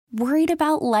Worried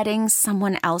about letting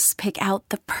someone else pick out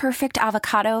the perfect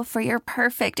avocado for your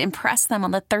perfect impress them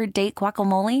on the third date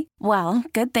guacamole? Well,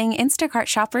 good thing Instacart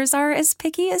shoppers are as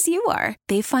picky as you are.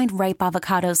 They find ripe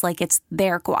avocados like it's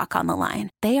their guac on the line.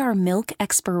 They are milk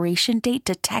expiration date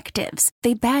detectives.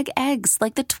 They bag eggs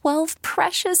like the 12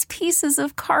 precious pieces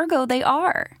of cargo they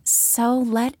are. So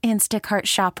let Instacart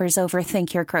shoppers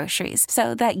overthink your groceries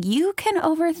so that you can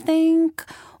overthink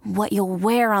what you'll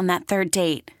wear on that third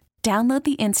date. Download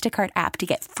the Instacart app to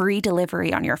get free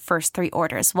delivery on your first 3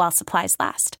 orders while supplies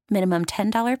last. Minimum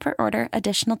 $10 per order.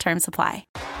 Additional terms apply.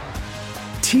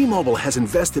 T-Mobile has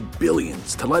invested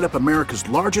billions to light up America's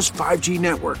largest 5G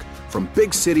network, from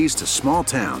big cities to small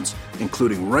towns,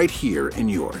 including right here in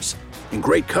yours. And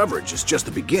great coverage is just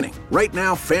the beginning. Right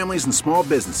now, families and small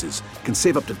businesses can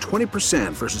save up to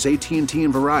 20% versus AT&T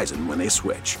and Verizon when they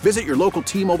switch. Visit your local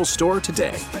T-Mobile store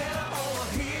today.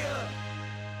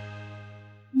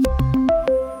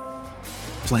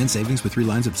 Plan savings with 3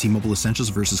 lines of T-Mobile Essentials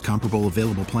versus comparable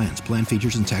available plans. Plan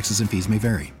features and taxes and fees may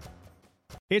vary.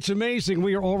 It's amazing.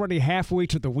 We are already halfway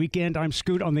to the weekend. I'm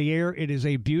Scoot on the air. It is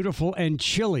a beautiful and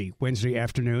chilly Wednesday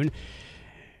afternoon,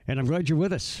 and I'm glad you're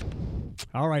with us.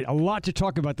 All right, a lot to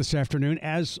talk about this afternoon,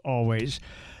 as always.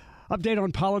 Update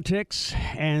on politics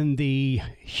and the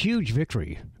huge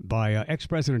victory by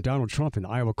ex-President Donald Trump in the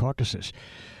Iowa caucuses.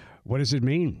 What does it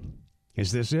mean?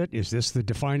 Is this it? Is this the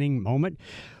defining moment?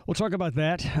 We'll talk about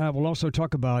that. We'll also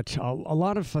talk about a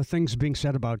lot of things being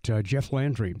said about Jeff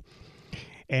Landry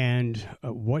and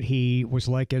what he was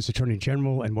like as Attorney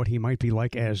General and what he might be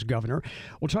like as governor.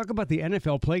 We'll talk about the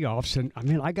NFL playoffs.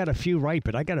 And, I got a few right,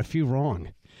 but I got a few wrong.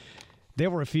 There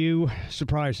were a few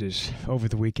surprises over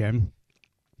the weekend.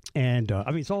 And,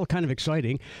 it's all kind of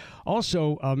exciting.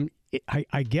 Also,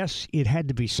 I guess it had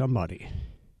to be somebody.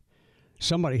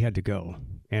 Somebody had to go.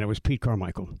 And it was Pete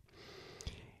Carmichael.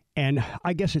 And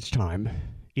I guess it's time.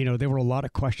 There were a lot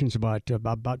of questions about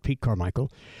Pete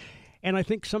Carmichael. And I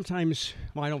think sometimes,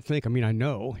 I don't think, I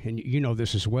know, and you know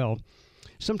this as well,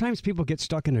 sometimes people get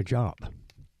stuck in a job.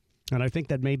 And I think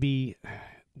that may be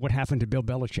what happened to Bill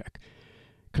Belichick.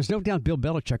 Because no doubt Bill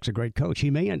Belichick's a great coach. He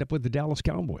may end up with the Dallas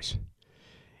Cowboys.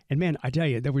 And man, I tell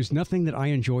you, there was nothing that I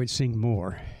enjoyed seeing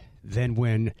more than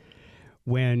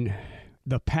when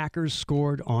the Packers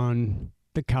scored on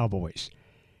the Cowboys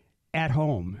at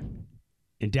home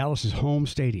in Dallas's home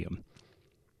stadium,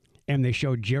 and they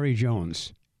showed Jerry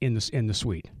Jones in the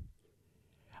suite.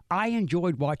 I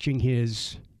enjoyed watching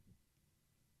his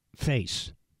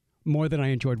face more than I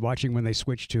enjoyed watching when they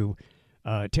switched to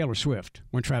Taylor Swift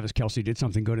when Travis Kelce did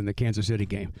something good in the Kansas City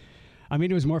game.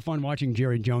 It was more fun watching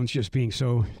Jerry Jones just being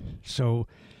so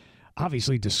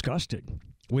obviously disgusted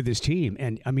with his team.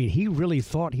 And, he really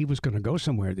thought he was going to go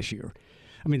somewhere this year.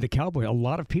 The Cowboys, a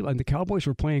lot of people, and the Cowboys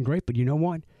were playing great, but you know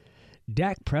what?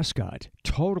 Dak Prescott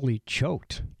totally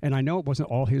choked. And I know it wasn't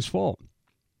all his fault,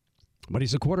 but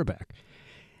he's a quarterback.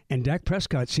 And Dak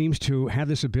Prescott seems to have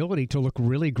this ability to look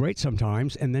really great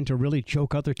sometimes and then to really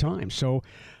choke other times. So,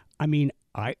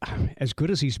 as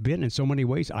good as he's been in so many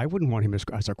ways, I wouldn't want him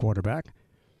as a quarterback.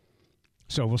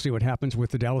 So we'll see what happens with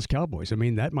the Dallas Cowboys.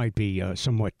 That might be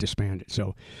somewhat disbanded.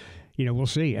 So, we'll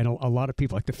see. And a lot of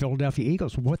people, like the Philadelphia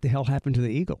Eagles, what the hell happened to the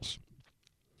Eagles?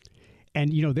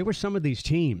 And, there were some of these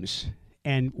teams,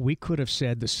 and we could have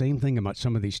said the same thing about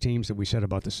some of these teams that we said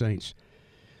about the Saints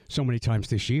so many times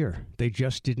this year. They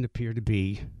just didn't appear to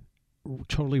be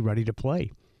totally ready to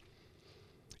play.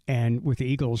 And with the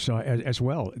Eagles as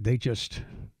well, they just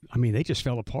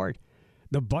fell apart.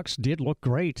 The Bucs did look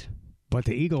great, but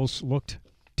the Eagles looked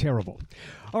terrible.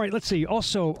 All right, let's see.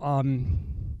 Also,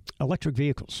 electric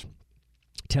vehicles,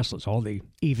 Teslas, all the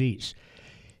EVs.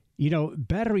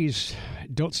 Batteries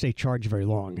don't stay charged very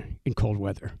long in cold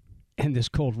weather. And this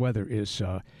cold weather is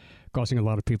causing a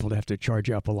lot of people to have to charge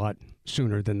up a lot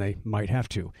sooner than they might have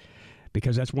to.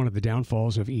 Because that's one of the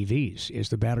downfalls of EVs, is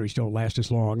the batteries don't last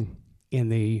as long in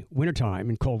the wintertime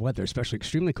in cold weather, especially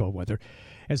extremely cold weather,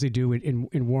 as they do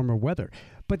in warmer weather.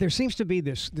 But there seems to be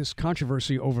this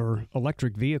controversy over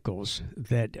electric vehicles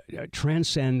that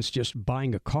transcends just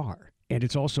buying a car. And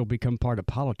it's also become part of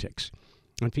politics.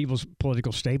 And people's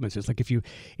political statements, it's like if you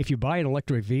buy an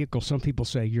electric vehicle, some people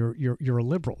say you're a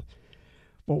liberal.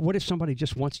 Well, what if somebody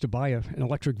just wants to buy an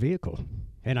electric vehicle?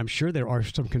 And I'm sure there are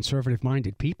some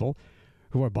conservative-minded people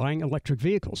who are buying electric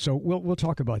vehicles. So we'll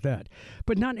talk about that.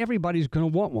 But not everybody's going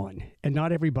to want one, and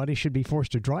not everybody should be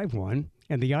forced to drive one.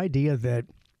 And the idea that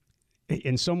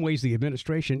in some ways the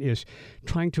administration is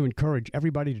trying to encourage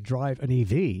everybody to drive an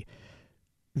EV,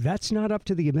 that's not up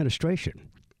to the administration.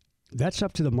 That's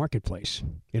up to the marketplace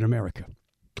in America.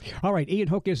 All right, Ian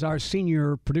Hook is our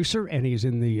senior producer, and he's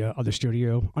in the other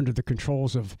studio under the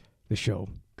controls of the show.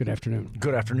 Good afternoon.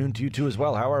 Good afternoon to you, too, as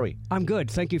well. How are we? I'm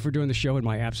good. Thank you for doing the show in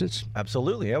my absence.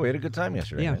 Absolutely. Yeah, we had a good time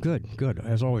yesterday. Yeah, man. good.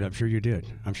 As always, I'm sure you did.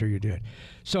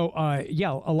 So,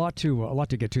 a lot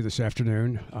to get to this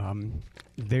afternoon.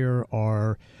 There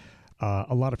are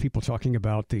a lot of people talking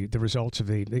about the results of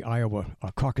the Iowa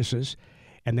caucuses.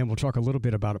 And then we'll talk a little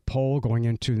bit about a poll going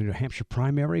into the New Hampshire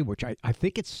primary, which I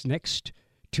think it's next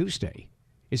Tuesday.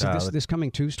 Is it this coming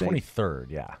Tuesday? 23rd,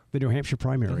 yeah. The New Hampshire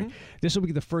primary. Mm-hmm. This will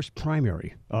be the first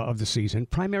primary of the season.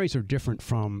 Primaries are different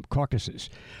from caucuses.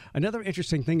 Another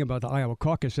interesting thing about the Iowa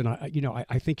caucus, and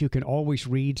I think you can always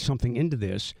read something into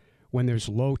this when there's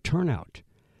low turnout.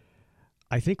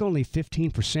 I think only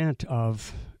 15%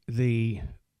 of the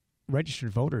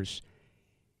registered voters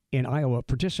in Iowa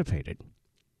participated.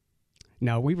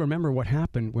 Now, we remember what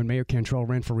happened when Mayor Cantrell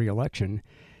ran for re-election.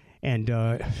 And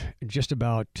just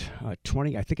about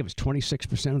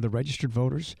 26% of the registered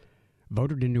voters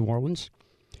voted in New Orleans.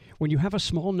 When you have a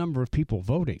small number of people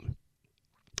voting,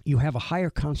 you have a higher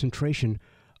concentration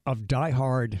of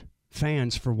diehard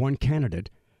fans for one candidate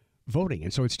voting.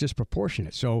 And so it's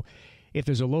disproportionate. So if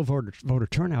there's a low voter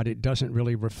turnout, it doesn't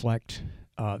really reflect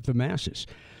the masses.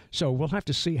 So we'll have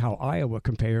to see how Iowa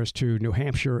compares to New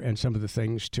Hampshire and some of the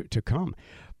things to come.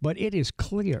 But it is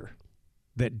clear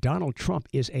that Donald Trump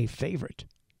is a favorite,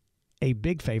 a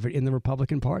big favorite in the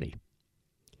Republican Party.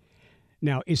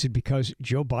 Now, is it because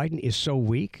Joe Biden is so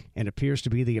weak and appears to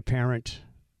be the apparent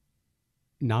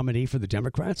nominee for the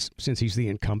Democrats since he's the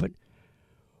incumbent?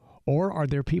 Or are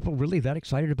there people really that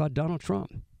excited about Donald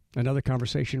Trump? Another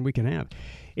conversation we can have.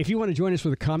 If you want to join us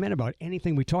with a comment about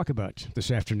anything we talk about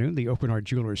this afternoon, the Oakenard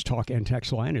Jewelers talk and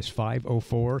text line is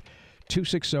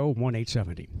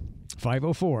 504-260-1870.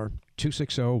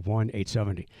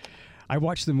 504-260-1870. I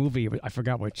watched the movie. I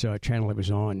forgot what channel it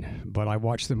was on, but I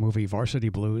watched the movie Varsity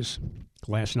Blues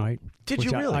last night. Did you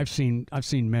really? I've seen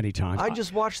many times. I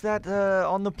just watched that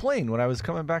on the plane when I was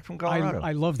coming back from Colorado.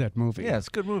 I love that movie. Yeah, it's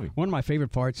a good movie. One of my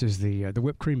favorite parts is the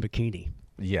whipped cream bikini.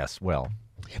 Yes, well.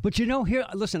 But here,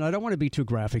 listen, I don't want to be too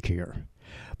graphic here,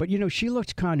 but she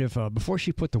looked kind of, before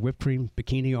she put the whipped cream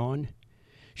bikini on,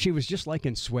 she was just like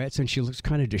in sweats, and she looks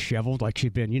kind of disheveled, like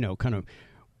she'd been, kind of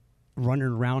running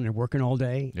around and working all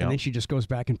day. Yeah. And then she just goes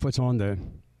back and puts on the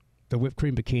whipped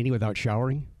cream bikini without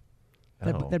showering.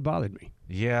 That bothered me.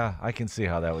 Yeah, I can see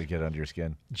how that would get under your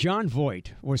skin. John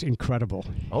Voight was incredible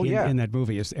in that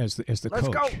movie as the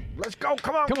coach. Let's go.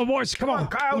 Come on. Come on, boys. Come on.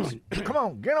 Coyotes. Come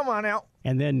on. Get them on out.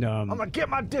 And then I'm going to get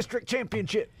my district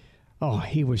championship. Oh,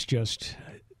 he was just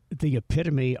the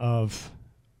epitome of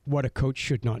what a coach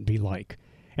should not be like.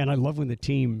 And I love when the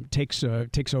team takes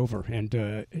over and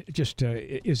it's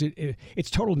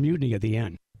total mutiny at the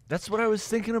end. That's what I was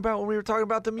thinking about when we were talking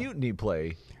about the mutiny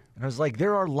play. And I was like,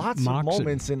 there are lots of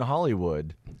moments in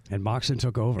Hollywood. And Moxon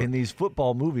took over. In these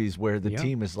football movies where the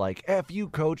team is like, F you,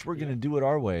 coach, we're going to do it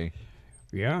our way.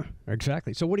 Yeah,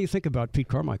 exactly. So what do you think about Pete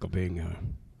Carmichael being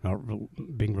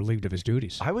relieved of his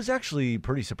duties? I was actually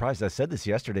pretty surprised. I said this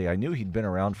yesterday. I knew he'd been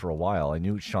around for a while. I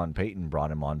knew Sean Payton brought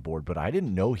him on board, but I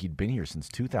didn't know he'd been here since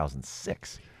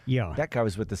 2006. Yeah. That guy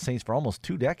was with the Saints for almost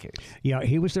 2 decades. Yeah,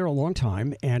 he was there a long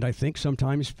time, and I think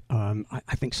sometimes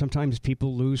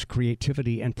people lose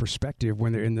creativity and perspective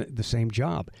when they're in the same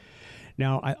job.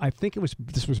 Now, I think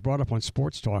this was brought up on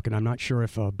Sports Talk, and I'm not sure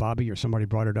if Bobby or somebody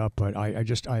brought it up, but I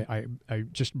just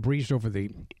breezed over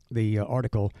the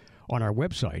article on our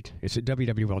website. It's at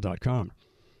wwl.com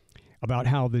about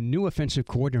how the new offensive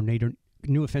coordinator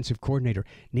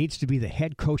needs to be the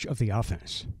head coach of the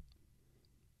offense,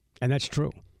 and that's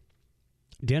true.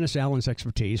 Dennis Allen's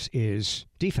expertise is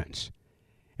defense,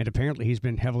 and apparently he's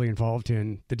been heavily involved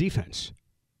in the defense.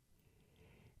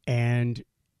 And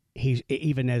he's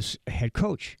even as head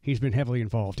coach, he's been heavily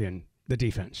involved in the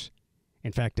defense.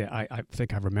 In fact, I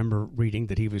think I remember reading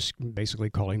that he was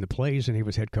basically calling the plays, and he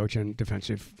was head coach and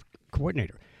defensive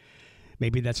coordinator.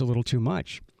 Maybe that's a little too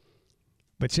much.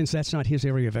 But since that's not his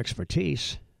area of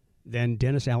expertise, then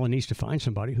Dennis Allen needs to find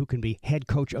somebody who can be head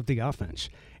coach of the offense.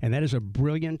 And that is a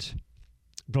brilliant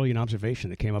observation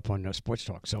that came up on Sports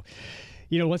Talk. So,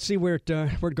 let's see where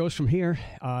it goes from here.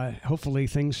 Hopefully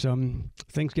things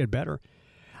get better.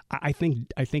 I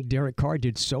think Derek Carr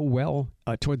did so well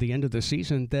toward the end of the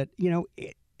season that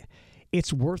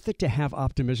it's worth it to have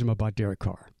optimism about Derek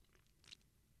Carr.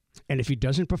 And if he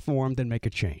doesn't perform, then make a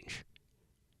change.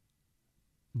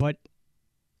 But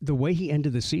the way he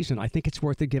ended the season, I think it's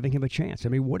worth it giving him a chance. I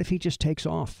mean, what if he just takes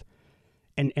off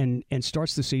and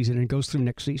starts the season and goes through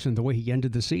next season the way he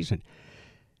ended the season?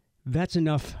 That's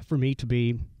enough for me to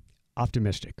be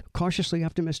optimistic. Cautiously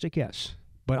optimistic, yes.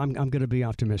 but I'm going to be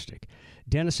optimistic.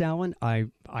 Dennis Allen, I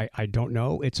don't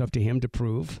know. It's up to him to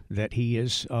prove that he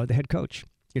is the head coach.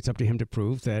 It's up to him to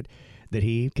prove that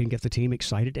he can get the team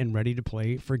excited and ready to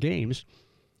play for games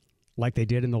like they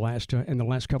did in the last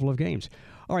couple of games.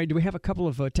 All right, do we have a couple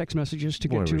of text messages to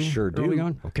get to we sure early do.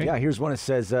 on? Okay. Yeah, here's one that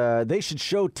says, they should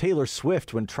show Taylor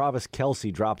Swift when Travis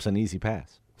Kelce drops an easy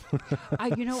pass.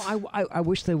 I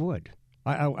wish they would.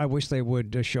 I wish they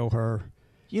would show her.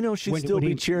 She'd still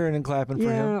be cheering and clapping for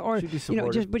him. Or she'd be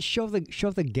supportive. but show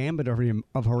the gambit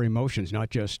of her emotions, not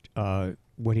just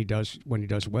when he does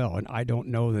well. And I don't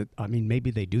know that. I mean, maybe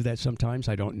they do that sometimes.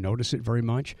 I don't notice it very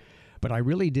much, but I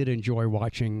really did enjoy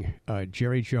watching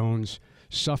Jerry Jones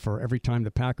suffer every time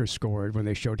the Packers scored when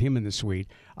they showed him in the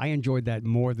suite. I enjoyed that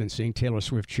more than seeing Taylor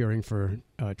Swift cheering for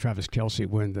Travis Kelce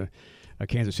when the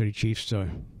Kansas City Chiefs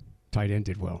tight end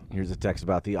did well. Here's a text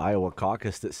about the Iowa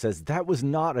caucus that says that was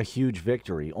not a huge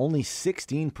victory. Only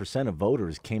 16% of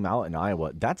voters came out in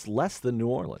Iowa. That's less than New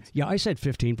Orleans. Yeah, I said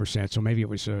 15%, so maybe it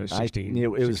was 16. It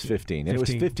was 15. And it was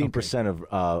 15%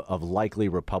 of likely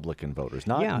Republican voters,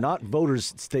 not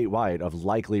voters statewide, of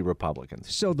likely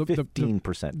Republicans. So the 15%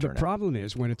 turnout. The problem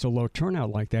is when it's a low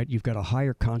turnout like that, you've got a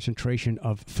higher concentration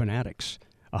of fanatics,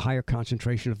 a higher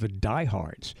concentration of the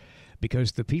diehards,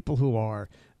 because the people who are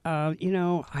I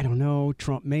don't know,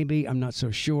 Trump maybe, I'm not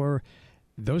so sure.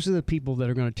 Those are the people that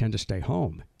are going to tend to stay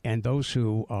home. And those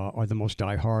who are the most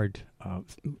diehard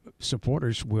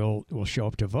supporters will show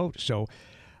up to vote. So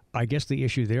I guess the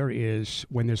issue there is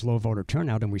when there's low voter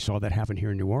turnout, and we saw that happen here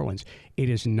in New Orleans, it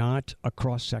is not a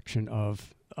cross-section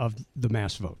of the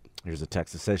mass vote. Here's a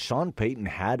text that says Sean Payton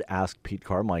had asked Pete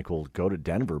Carmichael to go to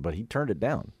Denver, but he turned it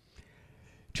down.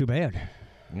 Too bad.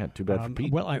 Yeah, too bad for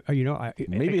Pete. Well,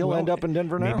 maybe he'll end up in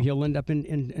Denver now. Maybe he'll end up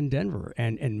in Denver,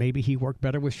 and maybe he worked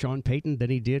better with Sean Payton than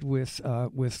he did with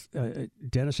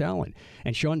Dennis Allen.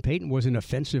 And Sean Payton was an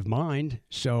offensive mind,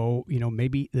 so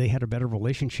maybe they had a better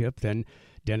relationship than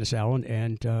Dennis Allen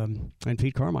and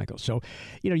Pete Carmichael. So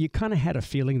you kind of had a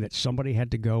feeling that somebody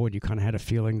had to go, and you kind of had a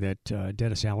feeling that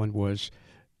Dennis Allen was.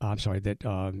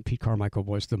 that Pete Carmichael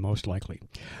was the most likely.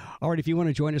 All right, if you want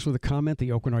to join us with a comment,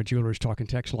 the Oakland Jewelers Talk and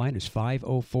Text line is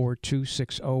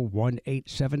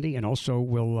 504-260-1870. And also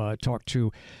we'll talk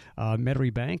to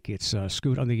Metairie Bank. It's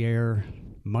Scoot on the Air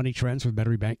Money Trends with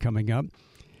Metairie Bank coming up.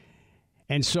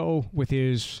 And so with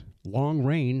his long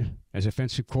reign as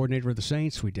offensive coordinator of the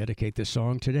Saints, we dedicate this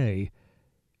song today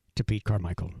to Pete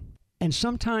Carmichael. And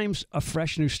sometimes a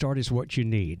fresh new start is what you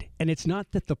need. And it's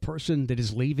not that the person that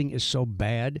is leaving is so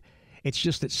bad. It's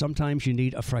just that sometimes you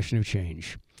need a fresh new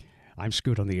change. I'm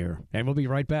Scoot on the Air, and we'll be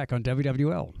right back on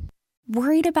WWL.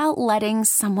 Worried about letting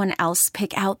someone else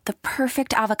pick out the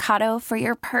perfect avocado for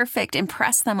your perfect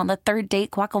impress them on the third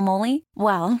date guacamole?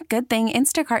 Well, good thing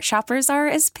Instacart shoppers are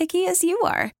as picky as you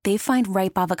are. They find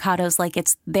ripe avocados like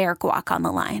it's their guac on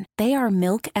the line. They are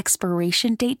milk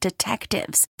expiration date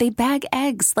detectives. They bag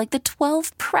eggs like the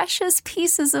 12 precious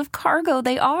pieces of cargo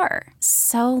they are.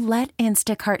 So let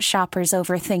Instacart shoppers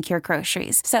overthink your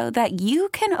groceries so that you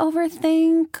can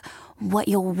overthink what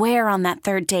you'll wear on that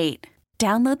third date.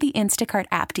 Download the Instacart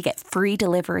app to get free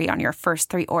delivery on your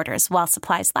first 3 orders while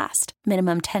supplies last.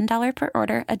 Minimum $10 per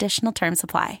order. Additional terms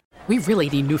apply. We really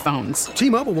need new phones.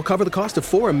 T-Mobile will cover the cost of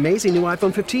 4 amazing new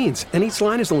iPhone 15s, and each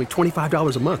line is only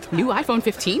 $25 a month. New iPhone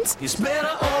 15s? It's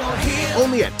better over here.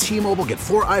 Only at T-Mobile, get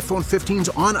 4 iPhone 15s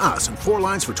on us and 4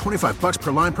 lines for $25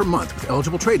 per line per month with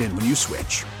eligible trade-in when you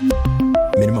switch.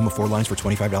 Minimum of 4 lines for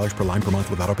 $25 per line per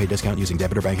month with autopay discount using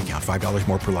debit or bank account. $5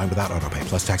 more per line without autopay,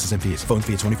 plus taxes and fees. Phone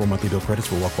fee at 24 monthly bill credits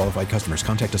for well-qualified customers.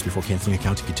 Contact us before canceling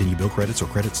account to continue bill credits or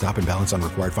credit stop and balance on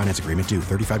required finance agreement due.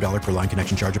 $35 per line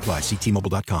connection charge applies. See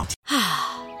T-Mobile.com.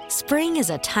 Spring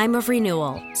is a time of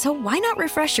renewal, so why not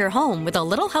refresh your home with a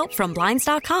little help from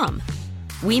Blinds.com?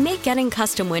 We make getting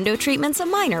custom window treatments a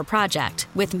minor project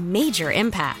with major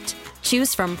impact.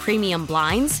 Choose from premium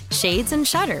blinds, shades, and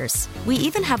shutters. We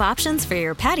even have options for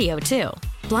your patio, too.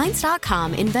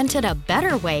 Blinds.com invented a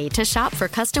better way to shop for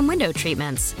custom window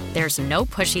treatments. There's no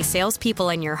pushy salespeople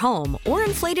in your home or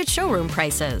inflated showroom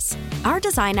prices. Our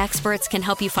design experts can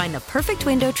help you find the perfect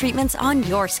window treatments on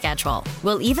your schedule.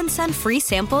 We'll even send free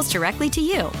samples directly to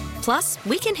you. Plus,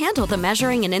 we can handle the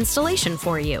measuring and installation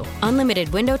for you. Unlimited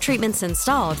window treatments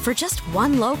installed for just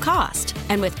one low cost.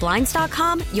 And with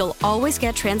Blinds.com, you'll always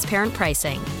get transparent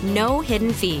pricing. No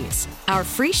hidden fees. Our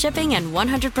free shipping and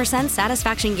 100%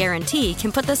 satisfaction guarantee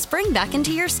can put the spring back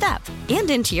into your step and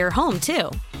into your home,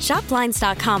 too. Shop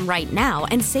Blinds.com right now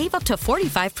and save up to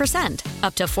 45%.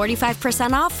 Up to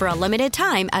 45% off for a limited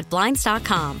time at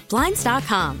Blinds.com.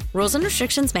 Blinds.com. Rules and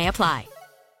restrictions may apply.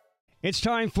 It's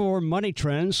time for Money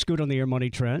Trends, Scoot on the Air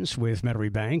Money Trends with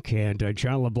Metairie Bank. And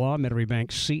John LeBlanc, Metairie Bank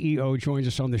CEO, joins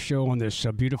us on the show on this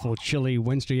beautiful, chilly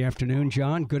Wednesday afternoon.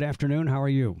 John, good afternoon. How are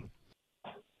you?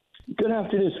 Good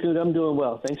afternoon, Scoot. I'm doing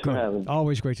well. Thanks for having me.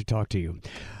 Always great to talk to you.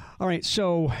 All right,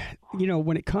 so,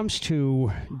 when it comes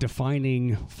to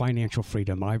defining financial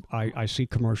freedom, I see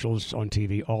commercials on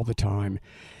TV all the time.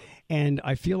 And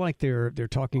I feel like they're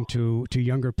talking to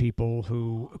younger people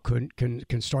who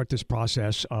can start this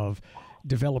process of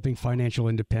developing financial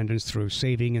independence through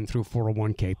saving and through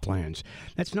 401k plans.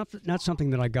 That's not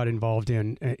something that I got involved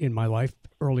in my life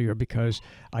earlier because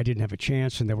I didn't have a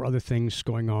chance and there were other things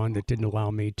going on that didn't allow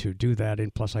me to do that.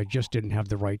 And plus, I just didn't have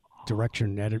the right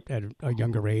direction at a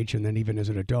younger age and then even as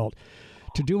an adult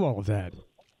to do all of that.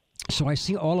 So I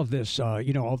see all of this,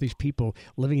 all these people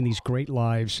living these great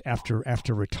lives after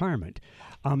retirement.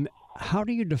 How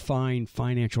do you define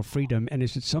financial freedom, and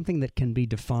is it something that can be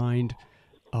defined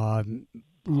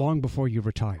long before you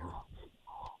retire?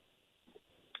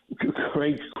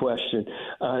 Great question,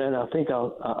 and I think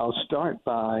I'll start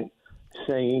by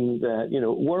saying that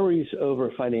worries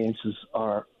over finances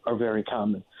are very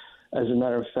common. As a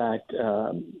matter of fact,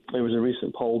 there was a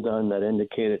recent poll done that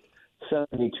indicated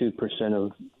 72%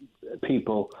 of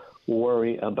people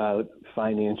worry about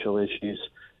financial issues.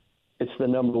 It's the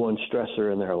number one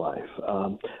stressor in their life.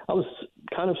 I was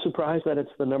kind of surprised that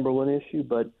it's the number one issue,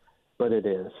 but it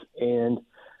is. And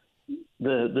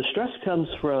the stress comes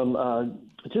from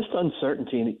just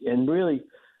uncertainty. And really,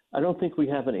 I don't think we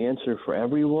have an answer for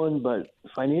everyone, but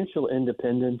financial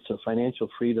independence or financial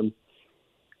freedom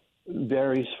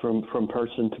varies from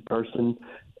person to person.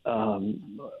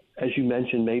 As you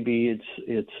mentioned, maybe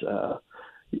it's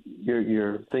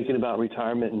you're thinking about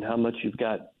retirement and how much you've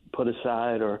got put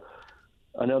aside, or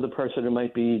another person it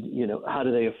might be, how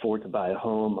do they afford to buy a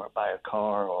home or buy a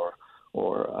car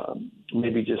or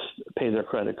maybe just pay their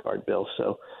credit card bill.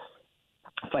 So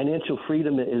financial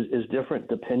freedom is different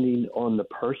depending on the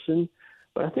person,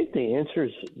 but I think the answer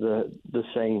is the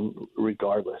same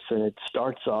regardless. And it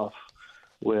starts off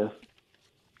with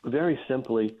very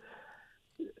simply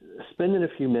spending a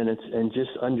few minutes and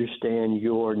just understand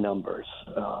your numbers.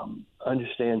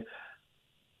 Understand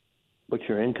what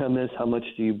your income is, how much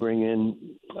do you bring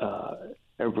in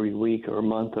every week or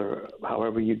month or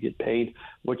however you get paid,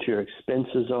 what your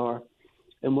expenses are,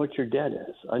 and what your debt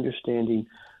is. Understanding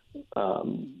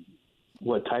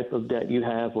what type of debt you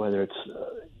have, whether it's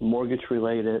mortgage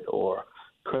related or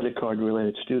credit card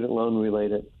related, student loan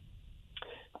related,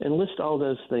 and list all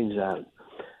those things out.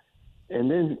 And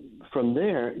then from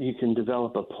there, you can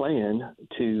develop a plan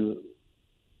to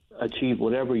achieve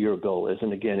whatever your goal is.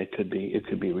 And again, it could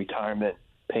be retirement,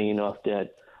 paying off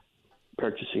debt,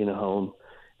 purchasing a home.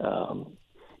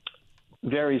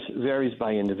 Varies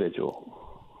by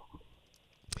individual.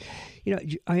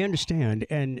 I understand.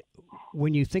 And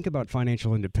when you think about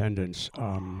financial independence,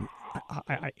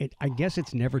 I guess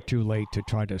it's never too late to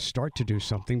try to start to do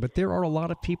something, but there are a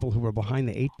lot of people who are behind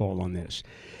the eight ball on this,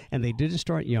 and they didn't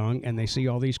start young, and they see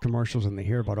all these commercials and they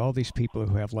hear about all these people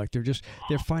who have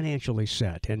they're financially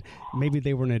set, and maybe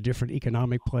they were in a different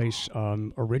economic place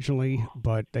originally,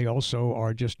 but they also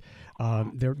are just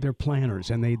they're planners,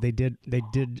 and they did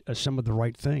some of the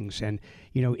right things, and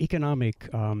economic.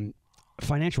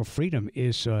 Financial freedom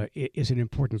is an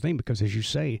important thing because, as you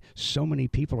say, so many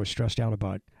people are stressed out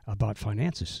about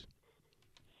finances.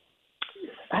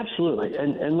 Absolutely,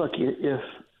 and look, if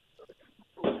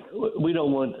we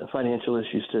don't want financial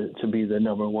issues to be the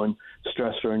number one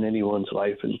stressor in anyone's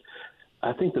life, and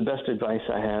I think the best advice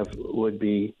I have would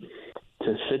be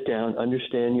to sit down,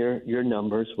 understand your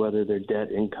numbers, whether they're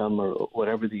debt, income, or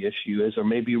whatever the issue is, or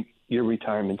maybe your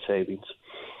retirement savings,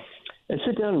 and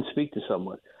sit down and speak to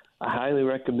someone. I highly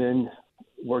recommend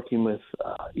working with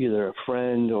either a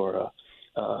friend or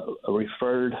a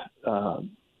referred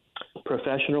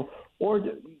professional or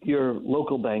your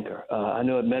local banker. I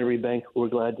know at Metairie Bank, we're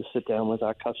glad to sit down with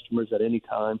our customers at any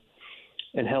time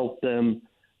and help them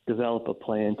develop a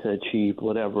plan to achieve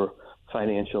whatever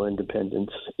financial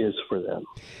independence is for them.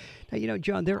 Now,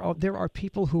 John, there are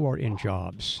people who are in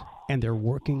jobs and they're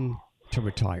working to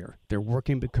retire. They're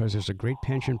working because there's a great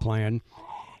pension plan.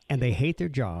 And they hate their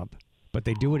job, but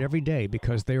they do it every day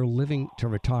because they're living to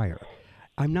retire.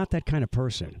 I'm not that kind of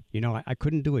person. I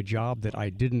couldn't do a job that I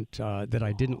didn't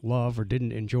love or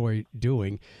didn't enjoy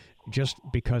doing just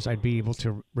because I'd be able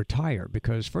to retire.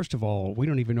 Because first of all, we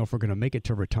don't even know if we're going to make it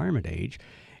to retirement age.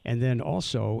 And then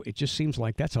also, it just seems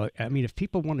like if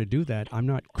people want to do that, I'm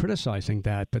not criticizing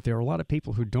that, but there are a lot of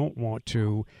people who don't want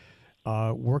to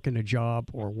working a job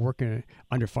or working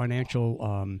under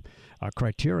financial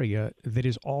criteria that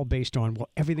is all based on, well,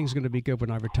 everything's going to be good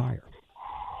when I retire.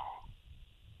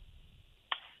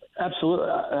 Absolutely.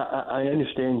 I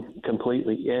understand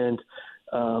completely. And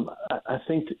I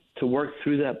think to work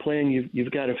through that plan,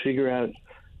 you've got to figure out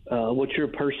what your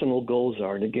personal goals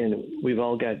are. And again, we've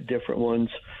all got different ones.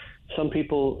 Some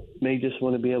people may just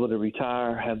want to be able to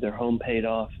retire, have their home paid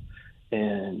off,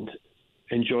 and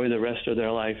enjoy the rest of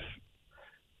their life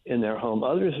in their home.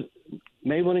 Others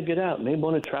may want to get out, may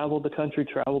want to travel the country,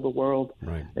 travel the world,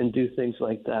 right, and do things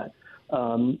like that.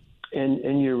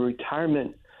 And your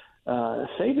retirement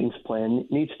savings plan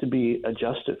needs to be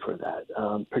adjusted for that.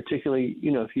 Particularly,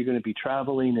 if you're going to be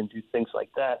traveling and do things like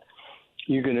that,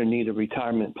 you're going to need a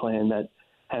retirement plan that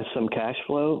has some cash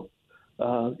flow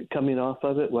coming off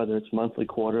of it, whether it's monthly,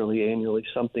 quarterly, annually,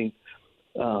 something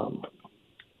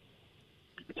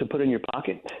to put in your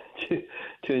pocket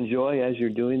to enjoy as you're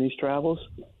doing these travels.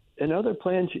 And other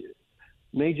plans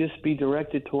may just be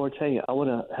directed towards, hey, I want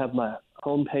to have my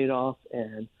home paid off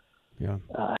and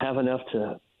have enough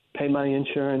to pay my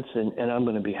insurance, and I'm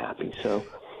going to be happy. So.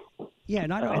 Yeah,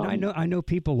 and I know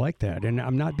people like that, and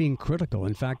I'm not being critical.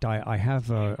 In fact, I have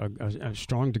a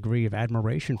strong degree of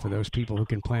admiration for those people who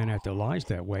can plan out their lives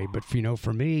that way. But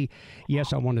for me,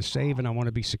 yes, I want to save and I want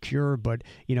to be secure. But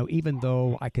even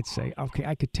though I could say, okay,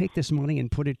 I could take this money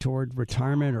and put it toward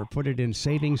retirement or put it in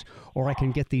savings, or I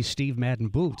can get these Steve Madden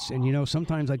boots, and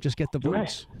sometimes I just get the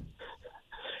boots. Right.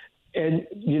 And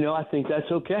I think that's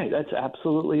okay. That's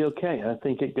absolutely okay. I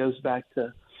think it goes back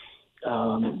to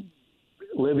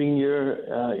living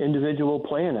your individual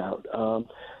plan out.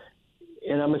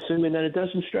 And I'm assuming that it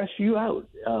doesn't stress you out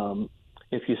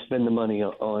if you spend the money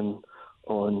on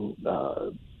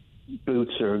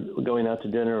boots or going out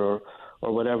to dinner or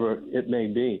whatever it may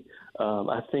be.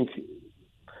 I think,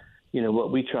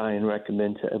 what we try and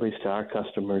recommend to at least to our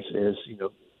customers is,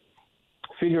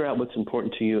 figure out what's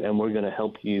important to you, and we're going to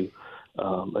help you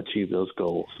achieve those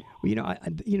goals. Well,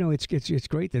 it's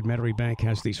great that Metairie Bank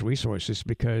has these resources,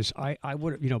 because I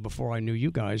would, before I knew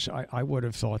you guys, I would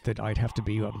have thought that I'd have to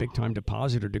be a big time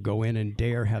depositor to go in and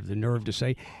dare have the nerve to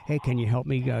say, hey, can you help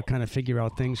me kind of figure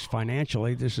out things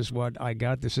financially? This is what I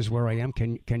got. This is where I am.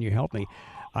 Can you help me?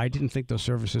 I didn't think those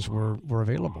services were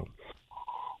available.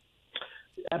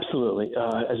 Absolutely.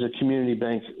 As a community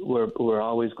bank, we're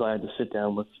always glad to sit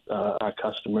down with our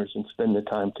customers and spend the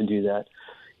time to do that.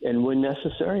 And when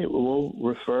necessary, we'll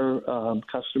refer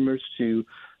customers to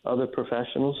other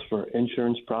professionals for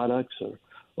insurance products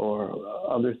or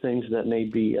other things that may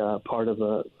be part of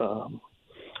a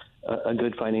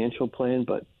good financial plan,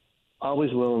 but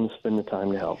always willing to spend the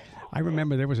time to help. I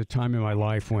remember there was a time in my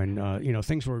life when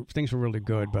things were really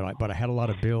good, but I had a lot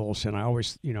of bills, and I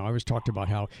always talked about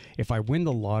how if I win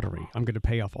the lottery, I'm going to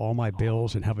pay off all my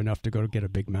bills and have enough to go to get a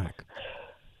Big Mac.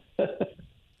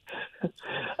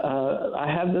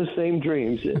 I have those same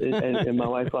dreams, and my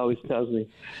wife always tells me,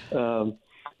 I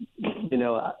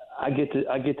get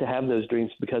to have those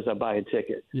dreams because I buy a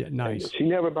ticket. Yeah, nice. She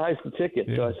never buys the ticket,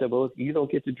 so I said, well, you don't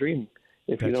get to dream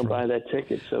if you don't buy that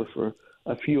ticket. So for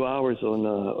a few hours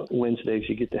on Wednesdays,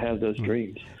 you get to have those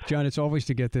dreams. John, it's always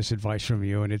to get this advice from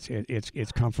you, and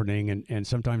it's comforting, and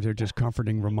sometimes they're just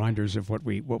comforting reminders of what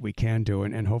we can do,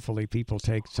 and hopefully people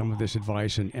take some of this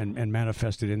advice and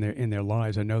manifest it in their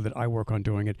lives. I know that I work on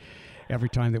doing it every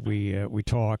time that we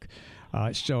talk.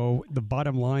 So the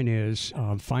bottom line is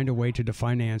find a way to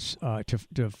define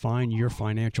your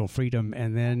financial freedom,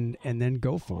 and then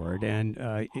go for it.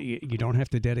 And you don't have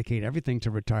to dedicate everything to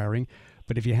retiring,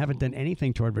 but if you haven't done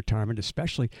anything toward retirement,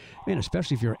 especially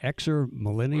if you're Xer,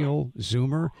 millennial,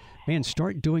 Zoomer, man,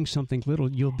 start doing something little.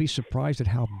 You'll be surprised at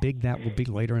how big that will be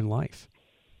later in life.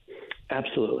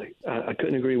 Absolutely. I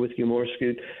couldn't agree with you more,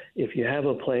 Scoot. If you have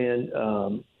a plan,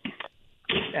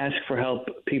 ask for help.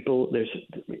 People,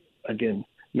 again,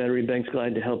 Metairie Bank's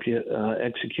glad to help you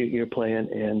execute your plan,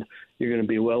 and you're going to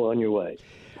be well on your way.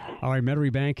 All right,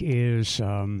 Metairie Bank is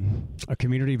a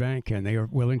community bank, and they are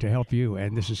willing to help you.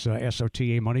 And this is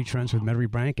SOTA Money Trends with Metairie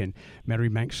Bank, and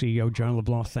Metairie Bank CEO John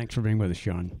LeBlanc. Thanks for being with us,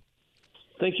 John.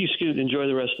 Thank you, Scoot. Enjoy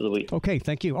the rest of the week. Okay,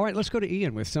 thank you. All right, let's go to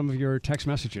Ian with some of your text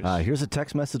messages. Here's a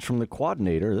text message from the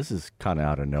Coordinator. This is kind of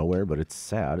out of nowhere, but it's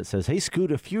sad. It says, hey,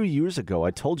 Scoot, a few years ago,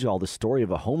 I told you all the story of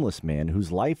a homeless man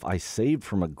whose life I saved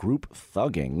from a group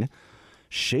thugging.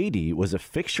 Shady was a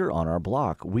fixture on our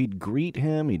block. We'd greet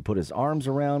him. He'd put his arms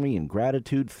around me in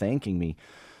gratitude, thanking me.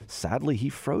 Sadly, he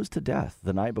froze to death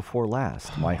the night before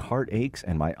last. My heart aches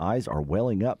and my eyes are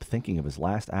welling up thinking of his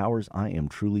last hours. I am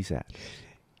truly sad.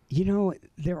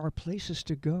 There are places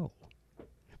to go.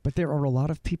 But there are a lot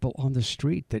of people on the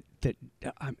street that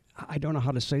I don't know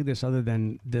how to say this other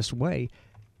than this way.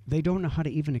 They don't know how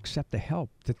to even accept the help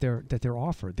that they're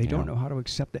offered. They don't know how to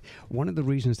accept it. One of the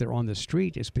reasons they're on the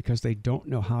street is because they don't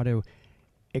know how to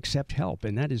accept help,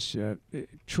 and that is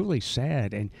truly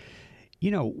sad. And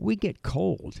we get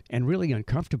cold and really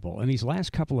uncomfortable. And these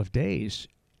last couple of days,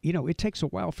 it takes a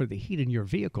while for the heat in your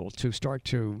vehicle to start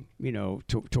to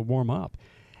warm up.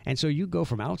 And so you go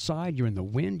from outside, you're in the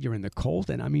wind, you're in the cold.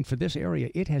 And I mean, for this area,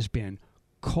 it has been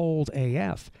cold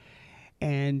AF.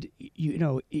 And,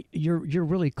 you're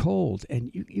really cold.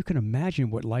 And you can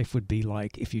imagine what life would be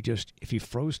like if you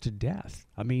froze to death.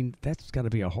 I mean, that's got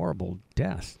to be a horrible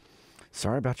death.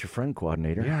 Sorry about your friend,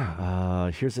 Coordinator.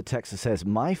 Yeah. Here's a text that says,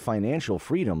 my financial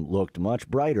freedom looked much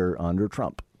brighter under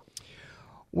Trump.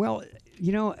 Well,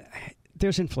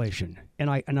 there's inflation,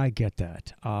 and I get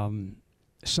that.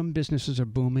 Some businesses are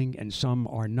booming and some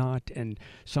are not, and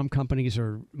some companies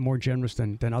are more generous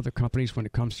than other companies when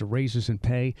it comes to raises and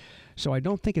pay. So I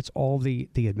don't think it's all the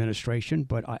administration,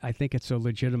 but I think it's a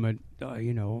legitimate,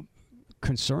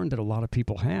 concern that a lot of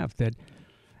people have that,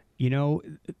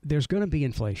 there's going to be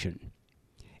inflation.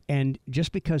 And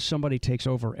just because somebody takes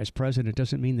over as president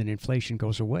doesn't mean that inflation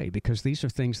goes away, because these are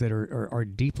things that are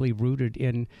deeply rooted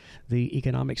in the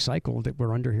economic cycle that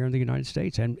we're under here in the United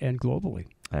States and globally.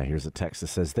 Here's a text that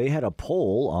says, they had a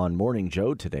poll on Morning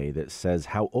Joe today that says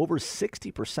how over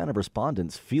 60% of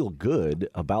respondents feel good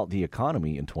about the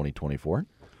economy in 2024.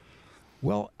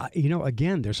 Well,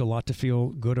 again, there's a lot to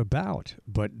feel good about,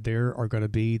 but there are going to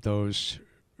be those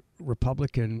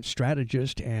Republican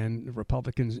strategists and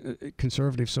Republican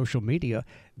conservative social media.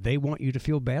 They want you to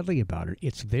feel badly about it.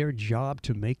 It's their job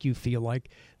to make you feel like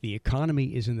the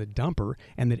economy is in the dumper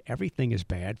and that everything is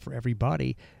bad for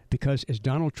everybody, because as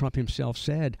Donald Trump himself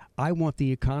said, I want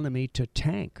the economy to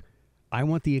tank. I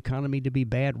want the economy to be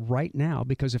bad right now,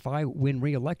 because if I win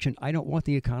re-election, I don't want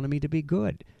the economy to be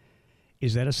good.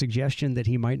 Is that a suggestion that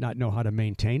he might not know how to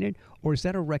maintain it? Or is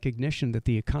that a recognition that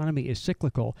the economy is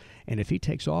cyclical, and if he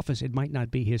takes office, it might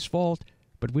not be his fault,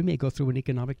 but we may go through an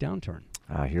economic downturn?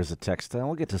 Here's a text.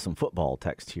 We'll get to some football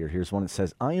text here. Here's one that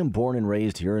says, I am born and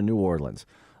raised here in New Orleans.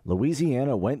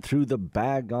 Louisiana went through the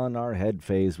bag on our head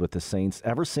phase with the Saints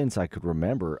ever since I could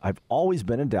remember. I've always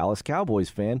been a Dallas Cowboys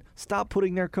fan. Stop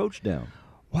putting their coach down.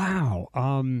 Wow.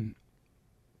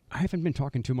 I haven't been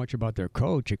talking too much about their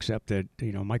coach, except that,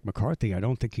 Mike McCarthy, I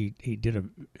don't think he did a...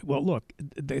 Well, look,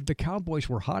 the Cowboys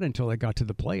were hot until they got to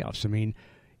the playoffs. I mean,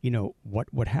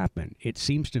 what happened? It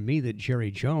seems to me that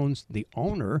Jerry Jones, the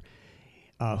owner,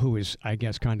 who is, I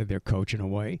guess, kind of their coach in a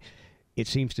way, it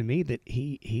seems to me that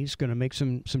he's going to make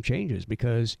some changes,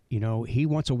 because, he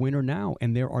wants a winner now.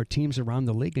 And there are teams around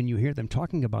the league, and you hear them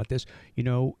talking about this,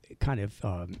 kind of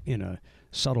in a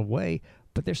subtle way.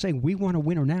 But they're saying, we want a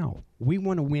winner now. We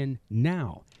want to win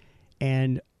now.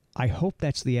 And I hope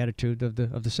that's the attitude of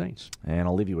the Saints. And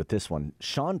I'll leave you with this one.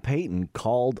 Sean Payton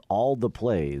called all the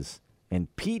plays,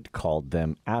 and Pete called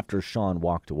them after Sean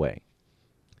walked away.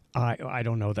 I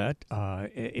don't know that.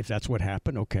 If that's what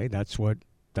happened, okay, that's what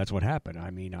happened.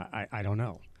 I mean, I don't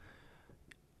know.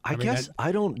 I guess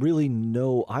I don't really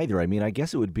know either. I mean, I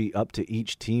guess it would be up to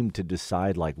each team to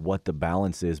decide what the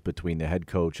balance is between the head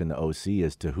coach and the OC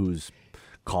as to who's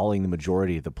calling the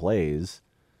majority of the plays.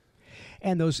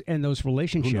 And those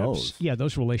relationships, Who knows? Yeah,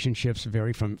 those relationships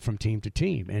vary from team to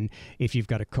team. And if you've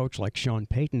got a coach like Sean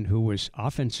Payton, who was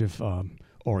offensive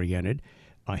oriented,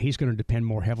 he's going to depend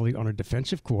more heavily on a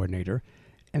defensive coordinator.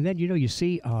 And then, you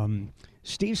see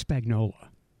Steve Spagnuolo.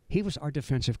 He was our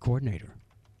defensive coordinator.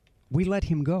 We let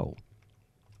him go.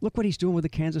 Look what he's doing with the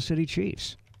Kansas City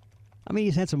Chiefs. I mean,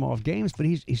 he's had some off games, but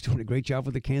he's doing a great job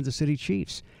with the Kansas City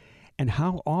Chiefs. And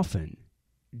how often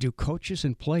do coaches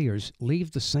and players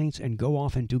leave the Saints and go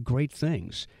off and do great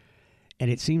things?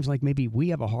 And it seems like maybe we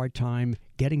have a hard time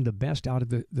getting the best out of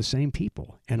the same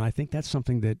people. And I think that's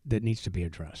something that needs to be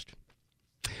addressed.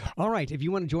 All right, if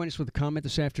you want to join us with a comment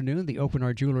this afternoon, the Open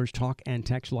Our Jewelers talk and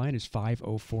text line is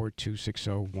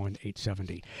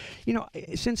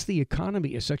 504-260-1870. Since the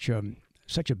economy is such a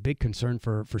big concern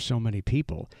for so many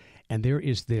people, and there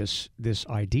is this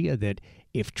idea that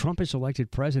if Trump is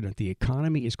elected president, the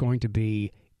economy is going to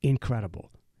be incredible.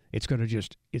 It's going to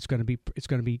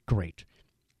be great.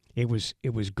 It was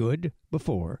good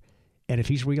before, and if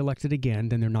he's reelected again,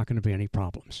 then there are not going to be any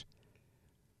problems.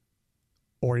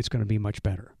 Or it's going to be much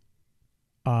better.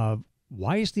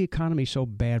 Why is the economy so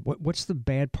bad? What's the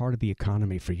bad part of the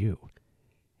economy for you?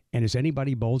 And is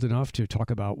anybody bold enough to talk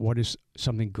about what is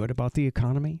something good about the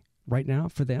economy right now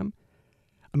for them?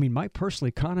 I mean, my personal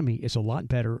economy is a lot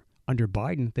better under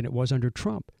Biden than it was under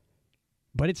Trump.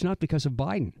 But it's not because of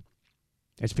Biden.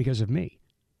 It's because of me.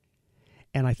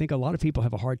 And I think a lot of people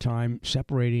have a hard time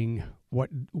separating what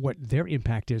their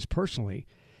impact is personally,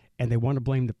 and they want to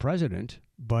blame the president,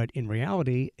 but in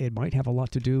reality, it might have a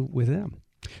lot to do with them.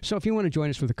 So if you want to join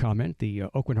us with a comment, the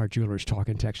Oakland Heart Jewelers talk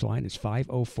and text line is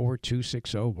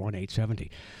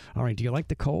 504-260-1870. All right, do you like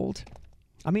the cold?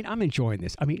 I mean, I'm enjoying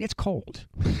this. I mean, it's cold.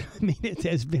 I mean, it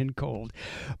has been cold.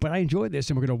 But I enjoy this,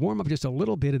 and we're going to warm up just a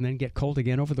little bit and then get cold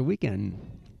again over the weekend.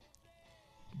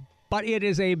 But it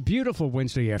is a beautiful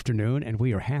Wednesday afternoon, and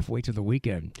we are halfway to the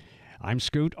weekend. I'm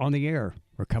Scoot on the air.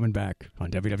 We're coming back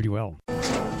on WWL.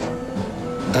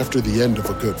 After the end of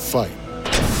a good fight,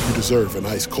 you deserve an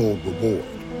ice-cold reward.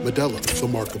 Modelo is the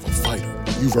mark of a fighter.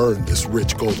 You've earned this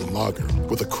rich golden lager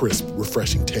with a crisp,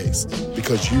 refreshing taste.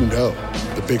 Because you know,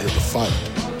 the bigger the fight,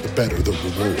 the better the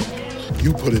reward.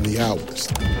 You put in the hours,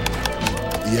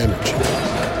 the energy,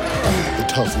 the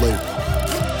tough labor.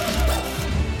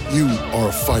 You are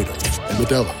a fighter, and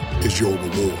Modelo is your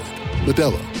reward.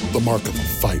 Modelo, the mark of a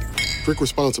fighter. Drink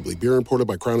responsibly. Beer imported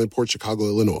by Crown Imports, Chicago,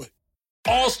 Illinois.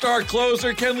 All-star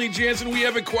closer Kenley Jansen, we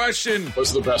have a question.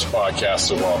 What's the best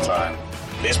podcast of all time?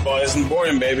 Baseball isn't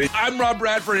boring, baby. I'm Rob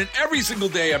Bradford, and every single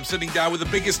day I'm sitting down with the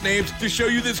biggest names to show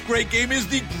you this great game is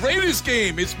the greatest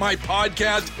game. It's my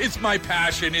podcast. It's my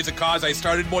passion. It's a cause I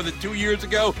started more than 2 years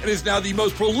ago and is now the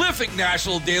most prolific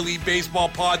national daily baseball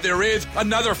pod there is.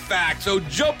 Another fact, so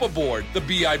jump aboard the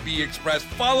BIB Express.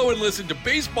 Follow and listen to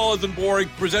Baseball Isn't Boring,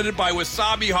 presented by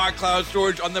Wasabi Hot Cloud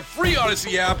Storage on the free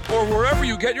Odyssey app or wherever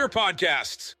you get your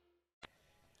podcasts.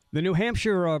 The New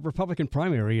Hampshire Republican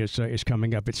primary is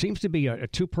coming up. It seems to be a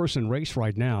two-person race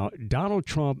right now. Donald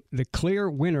Trump, the clear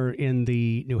winner in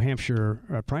the New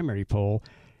Hampshire primary poll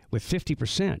with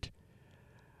 50%.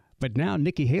 But now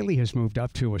Nikki Haley has moved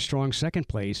up to a strong second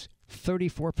place,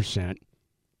 34%.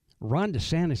 Ron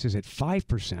DeSantis is at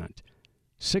 5%.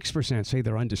 6% say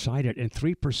they're undecided, and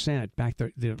 3% back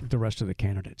the rest of the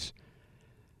candidates.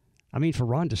 I mean, for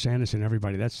Ron DeSantis and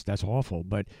everybody, that's awful,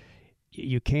 but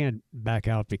you can't back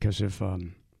out because of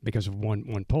one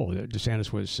poll.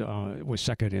 DeSantis was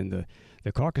second in the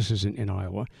caucuses in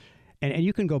Iowa. And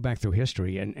you can go back through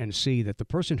history and see that the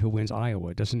person who wins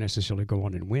Iowa doesn't necessarily go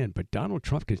on and win. But Donald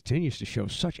Trump continues to show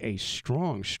such a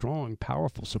strong,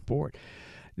 powerful support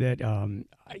that,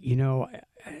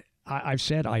 I've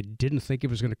said I didn't think it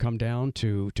was going to come down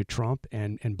to Trump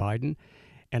and Biden.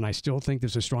 And I still think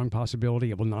there's a strong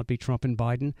possibility it will not be Trump and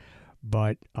Biden.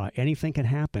 But anything can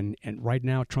happen, and right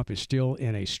now Trump is still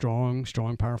in a strong,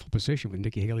 powerful position with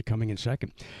Nikki Haley coming in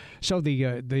second. So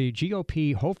the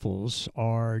GOP hopefuls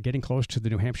are getting close to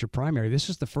the New Hampshire primary. This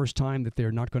is the first time that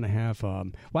they're not going to have.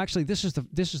 This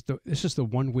is the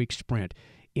 1 week sprint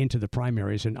into the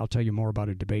primaries, and I'll tell you more about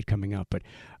a debate coming up. But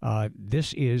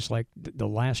this is like the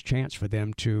last chance for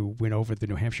them to win over the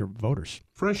New Hampshire voters.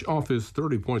 Fresh off his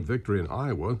 30-point victory in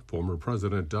Iowa, former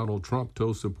President Donald Trump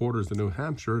told supporters in New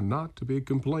Hampshire not to be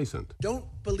complacent. Don't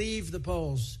believe the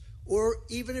polls, or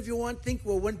even if you think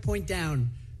we're 1 point down.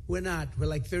 We're not. We're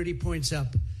like 30 points up.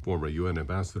 Former UN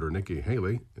Ambassador Nikki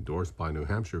Haley, endorsed by New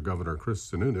Hampshire Governor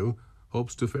Chris Sununu,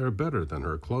 hopes to fare better than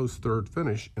her close third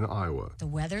finish in Iowa. The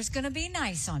weather's going to be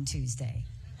nice on Tuesday.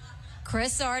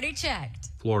 Chris already checked.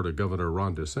 Florida Governor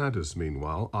Ron DeSantis,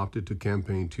 meanwhile, opted to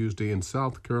campaign Tuesday in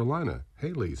South Carolina,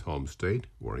 Haley's home state,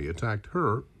 where he attacked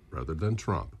her rather than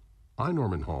Trump. I'm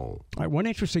Norman Hall. All right, one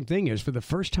interesting thing is, for the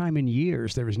first time in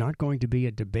years, there is not going to be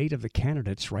a debate of the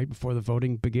candidates right before the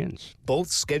voting begins. Both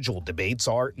scheduled debates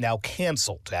are now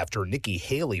canceled after Nikki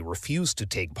Haley refused to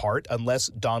take part unless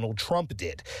Donald Trump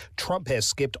did. Trump has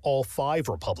skipped all 5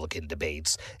 Republican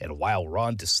debates, and while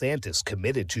Ron DeSantis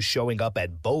committed to showing up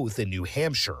at both in New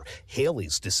Hampshire,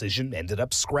 Haley's decision ended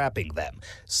up scrapping them.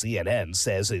 CNN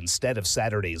says instead of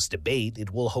Saturday's debate,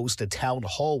 it will host a town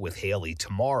hall with Haley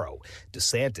tomorrow.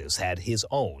 DeSantis had his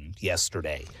own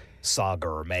yesterday.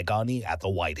 Sagar Meghani at the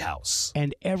White House.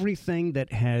 And everything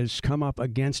that has come up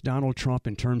against Donald Trump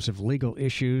in terms of legal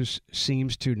issues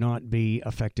seems to not be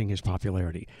affecting his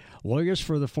popularity. Lawyers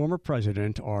for the former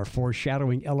president are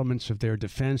foreshadowing elements of their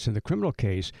defense in the criminal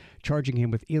case, charging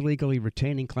him with illegally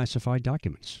retaining classified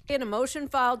documents. In a motion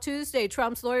filed Tuesday,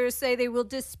 Trump's lawyers say they will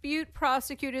dispute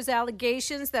prosecutors'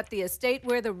 allegations that the estate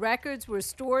where the records were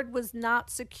stored was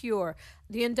not secure.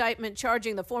 The indictment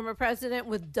charging the former president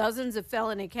with dozens of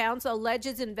felony counts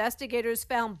alleges investigators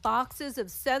found boxes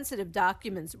of sensitive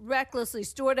documents recklessly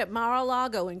stored at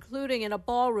Mar-a-Lago, including in a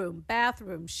ballroom,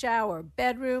 bathroom, shower,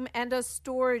 bedroom, and a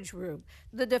storage room.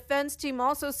 The defense team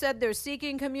also said they're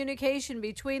seeking communication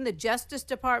between the Justice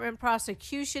Department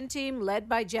prosecution team led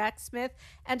by Jack Smith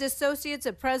and associates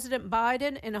of President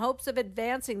Biden in hopes of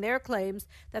advancing their claims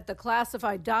that the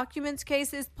classified documents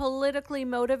case is politically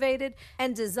motivated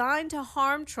and designed to harm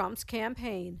harm Trump's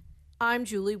campaign. I'm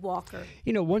Julie Walker.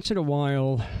 You know, once in a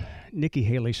while, Nikki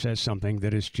Haley says something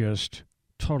that is just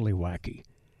totally wacky.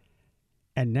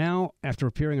 And now, after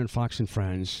appearing on Fox and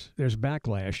Friends, there's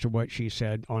backlash to what she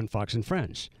said on Fox and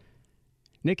Friends.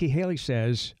 Nikki Haley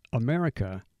says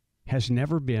America has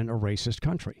never been a racist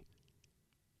country.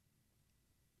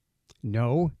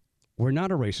 No, we're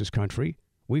not a racist country.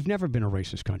 We've never been a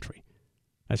racist country.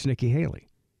 That's Nikki Haley.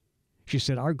 She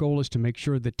said our goal is to make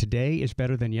sure that today is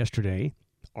better than yesterday.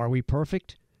 Are we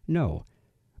perfect? No.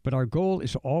 But our goal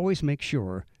is to always make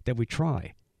sure that we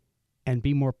try and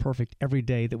be more perfect every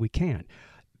day that we can.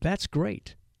 That's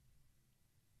great.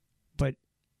 But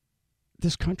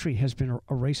this country has been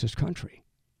a racist country.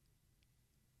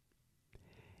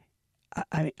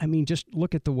 I mean, just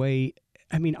look at the way,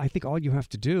 I think all you have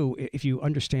to do, if you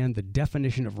understand the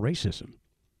definition of racism,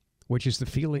 which is the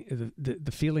feeling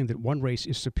that one race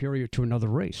is superior to another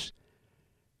race.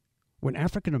 When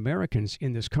African Americans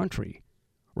in this country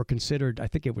were considered, I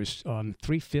think it was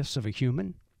 3/5 of a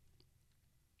human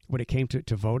when it came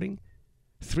to voting,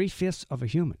 3/5 of a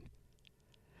human.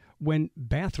 When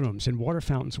bathrooms and water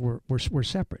fountains were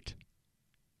separate.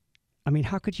 I mean,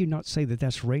 how could you not say that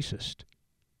that's racist?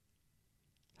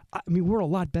 I mean, we're a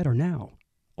lot better now.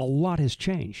 A lot has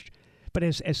changed. But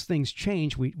as things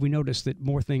change, we notice that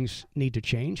more things need to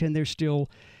change, and there's still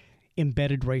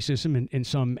embedded racism in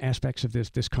some aspects of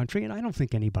this country, and I don't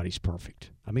think anybody's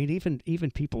perfect. I mean,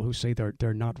 even people who say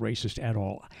they're not racist at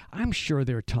all, I'm sure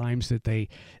there are times that they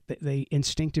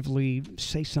instinctively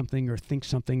say something or think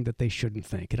something that they shouldn't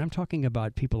think, and I'm talking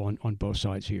about people on both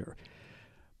sides here.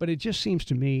 But it just seems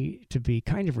to me to be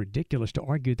kind of ridiculous to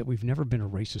argue that we've never been a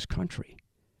racist country.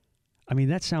 I mean,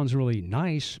 that sounds really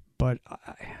nice, but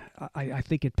I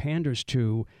think it panders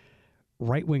to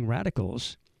right-wing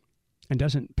radicals and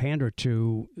doesn't pander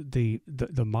to the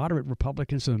moderate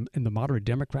Republicans and the moderate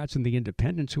Democrats and the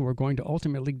independents who are going to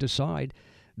ultimately decide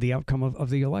the outcome of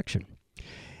the election.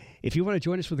 If you want to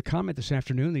join us with a comment this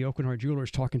afternoon, the Oakenheart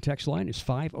Jewelers talk and text line is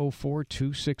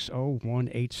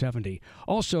 504-260-1870.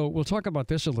 Also, we'll talk about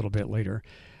this a little bit later.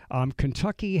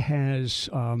 Kentucky has,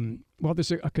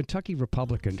 there's a Kentucky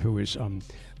Republican who is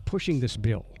pushing this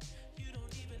bill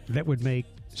that would make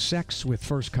sex with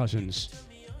first cousins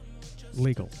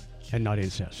legal and not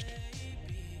incest.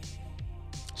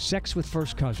 Sex with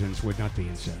first cousins would not be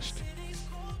incest.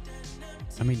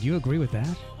 I mean, do you agree with that?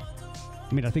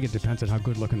 I mean, I think it depends on how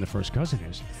good looking the first cousin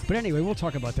is. But anyway, we'll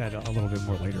talk about that a little bit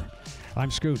more later.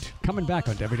 I'm Scoot, coming back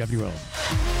on WWL.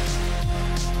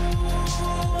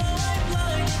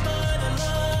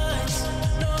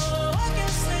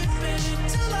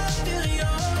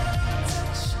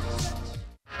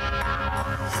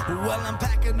 Well, I'm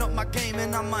packing up my game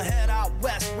and I'ma head out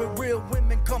west where real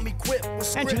women come equipped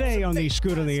with. And today on the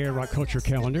Scoot on the Air Rock Culture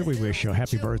calendar, we wish a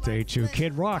happy birthday to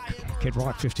Kid Rock. Kid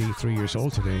Rock, 53 years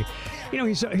old today. You know,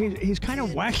 he's kind of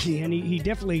wacky, and he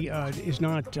definitely is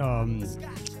not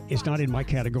in my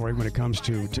category when it comes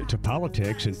to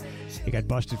politics. And he got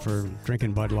busted for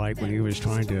drinking Bud Light when he was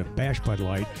trying to bash Bud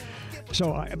Light.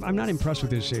 So I'm not impressed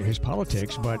with his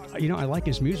politics, but, you know, I like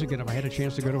his music, and if I had a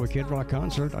chance to go to a Kid Rock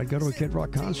concert, I'd go to a Kid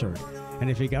Rock concert. And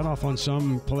if he got off on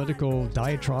some political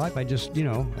diatribe, I'd just, you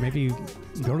know, maybe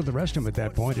go to the restroom at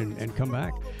that point and come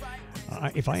back.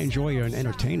 If I enjoy an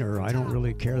entertainer, I don't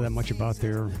really care that much about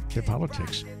their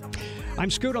politics.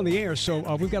 I'm Scoot on the Air,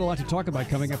 so we've got a lot to talk about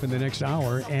coming up in the next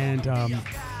hour, and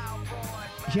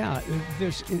yeah,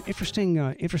 there's an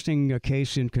interesting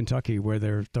case in Kentucky where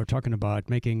they're talking about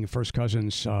making first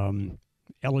cousins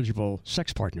eligible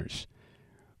sex partners.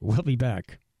 We'll be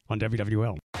back on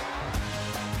WWL.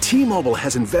 T-Mobile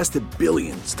has invested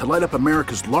billions to light up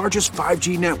America's largest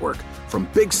 5G network, from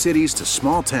big cities to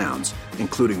small towns,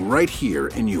 including right here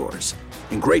in yours.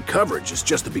 And great coverage is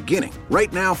just the beginning.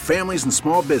 Right now, families and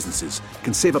small businesses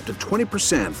can save up to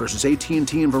 20% versus AT&T and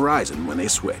Verizon when they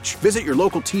switch. Visit your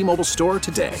local T-Mobile store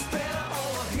today.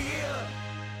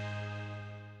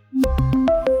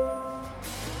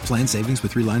 Plan savings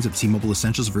with 3 lines of T-Mobile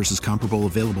Essentials versus comparable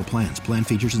available plans. Plan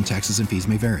features and taxes and fees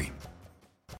may vary.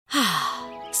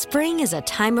 Spring is a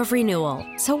time of renewal,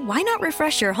 so why not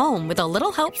refresh your home with a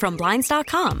little help from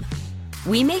Blinds.com?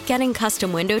 We make getting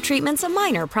custom window treatments a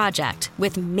minor project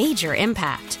with major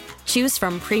impact. Choose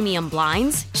from premium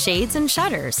blinds, shades, and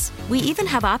shutters. We even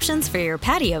have options for your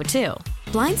patio, too.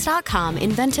 Blinds.com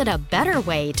invented a better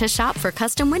way to shop for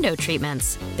custom window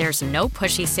treatments. There's no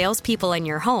pushy salespeople in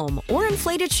your home or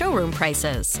inflated showroom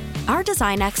prices. Our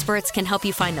design experts can help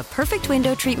you find the perfect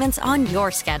window treatments on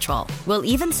your schedule. We'll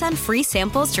even send free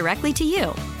samples directly to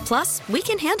you. Plus, we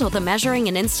can handle the measuring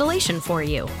and installation for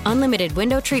you. Unlimited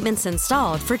window treatments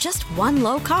installed for just one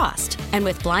low cost. And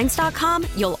with Blinds.com,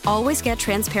 you'll always get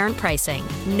transparent pricing.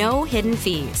 No hidden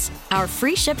fees. Our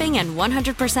free shipping and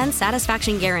 100%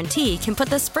 satisfaction guarantee can put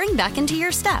the spring back into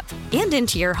your step and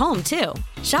into your home, too.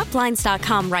 Shop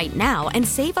Blinds.com right now and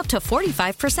save up to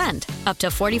 45%. Up to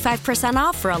 45%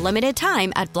 off for a limited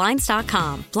time at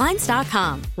Blinds.com.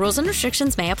 Blinds.com. Rules and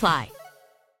restrictions may apply.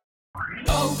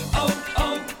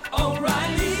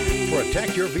 O'Reilly.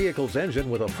 Protect your vehicle's engine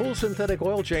with a full synthetic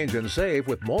oil change and save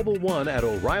with Mobile One at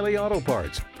O'Reilly Auto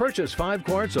Parts. Purchase 5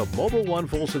 quarts of Mobile One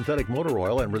full synthetic motor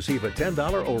oil and receive a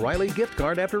 $10 O'Reilly gift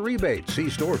card after rebate. See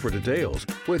store for details.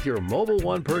 With your Mobile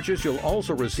One purchase, you'll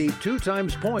also receive 2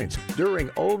 times points during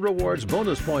O Rewards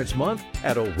Bonus Points Month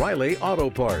at O'Reilly Auto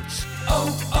Parts.